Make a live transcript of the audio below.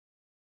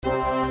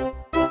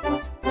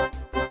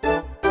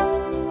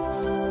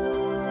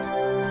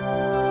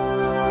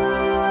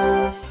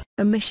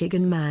a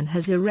Michigan man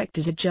has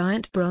erected a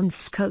giant bronze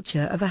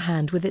sculpture of a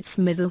hand with its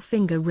middle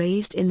finger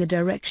raised in the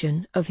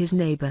direction of his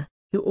neighbor,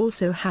 who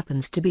also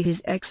happens to be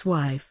his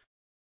ex-wife.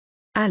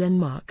 Alan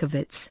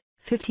Markovitz,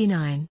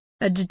 59,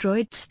 a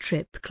Detroit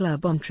strip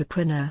club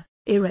entrepreneur,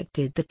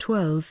 erected the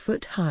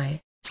 12-foot-high,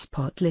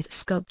 spotlit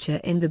sculpture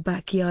in the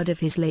backyard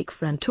of his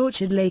lakefront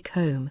Orchard Lake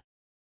home.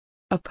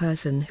 A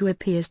person who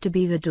appears to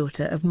be the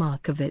daughter of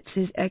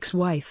Markovitz's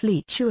ex-wife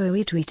Lee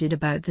Chuoy tweeted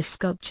about the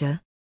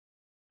sculpture.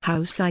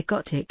 "How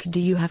psychotic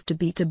do you have to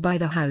be to buy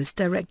the house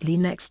directly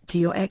next to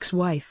your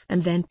ex-wife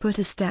and then put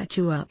a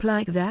statue up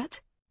like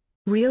that?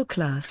 Real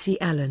classy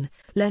Alan,"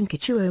 Lenka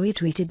Chuoy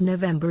tweeted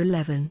November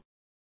 11.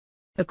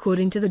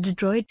 According to the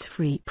Detroit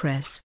Free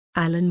Press,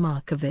 Alan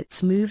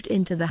Markovitz moved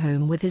into the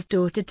home with his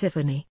daughter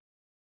Tiffany.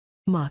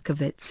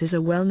 Markovitz is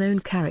a well-known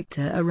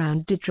character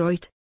around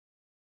Detroit.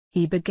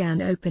 He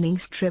began opening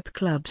strip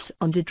clubs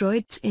on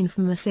Detroit's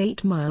infamous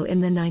 8 Mile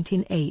in the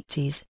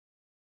 1980s.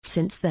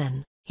 Since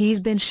then,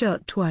 he's been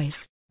shot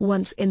twice,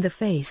 once in the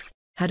face,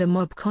 had a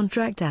mob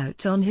contract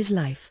out on his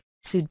life,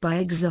 sued by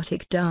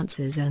exotic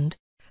dancers and,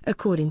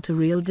 according to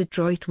Real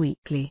Detroit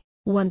Weekly,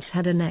 once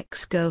had an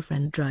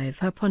ex-girlfriend drive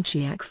her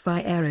Pontiac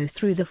Fiero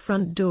through the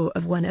front door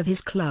of one of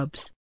his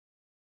clubs.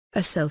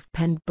 A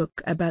self-penned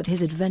book about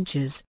his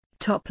adventures,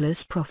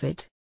 Topless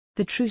Prophet,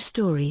 the true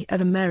story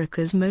of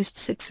America's most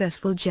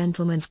successful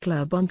gentlemen's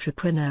club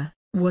entrepreneur,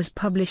 was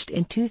published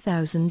in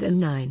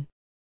 2009.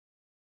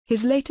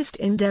 His latest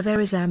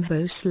endeavor is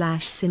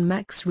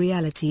Ambo/Cinemax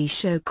reality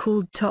show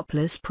called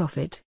Topless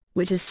Prophet,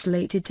 which is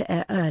slated to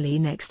air early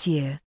next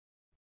year.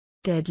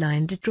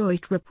 Deadline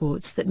Detroit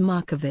reports that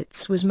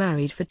Markovitz was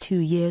married for 2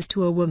 years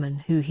to a woman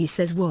who he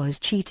says was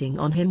cheating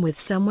on him with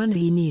someone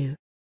he knew.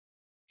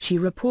 She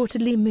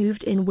reportedly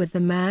moved in with the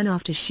man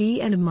after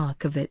she and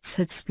Markovitz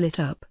had split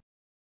up.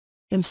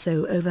 "I'm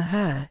so over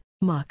her,"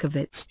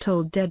 Markovitz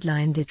told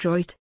Deadline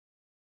Detroit.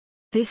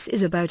 "This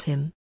is about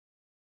him.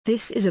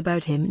 This is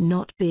about him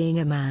not being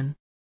a man."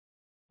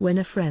 When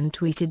a friend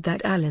tweeted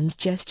that Alan's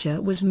gesture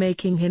was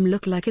making him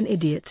look like an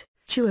idiot,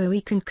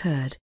 Chuoy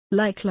concurred,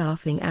 like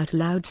laughing out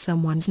loud,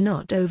 "Someone's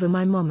not over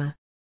my mama."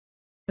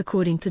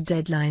 According to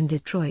Deadline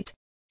Detroit,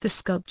 the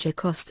sculpture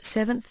cost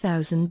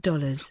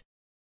 $7,000.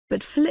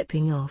 But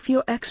flipping off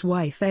your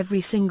ex-wife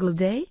every single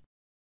day?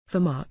 For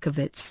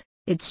Markovitz,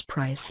 it's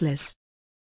priceless.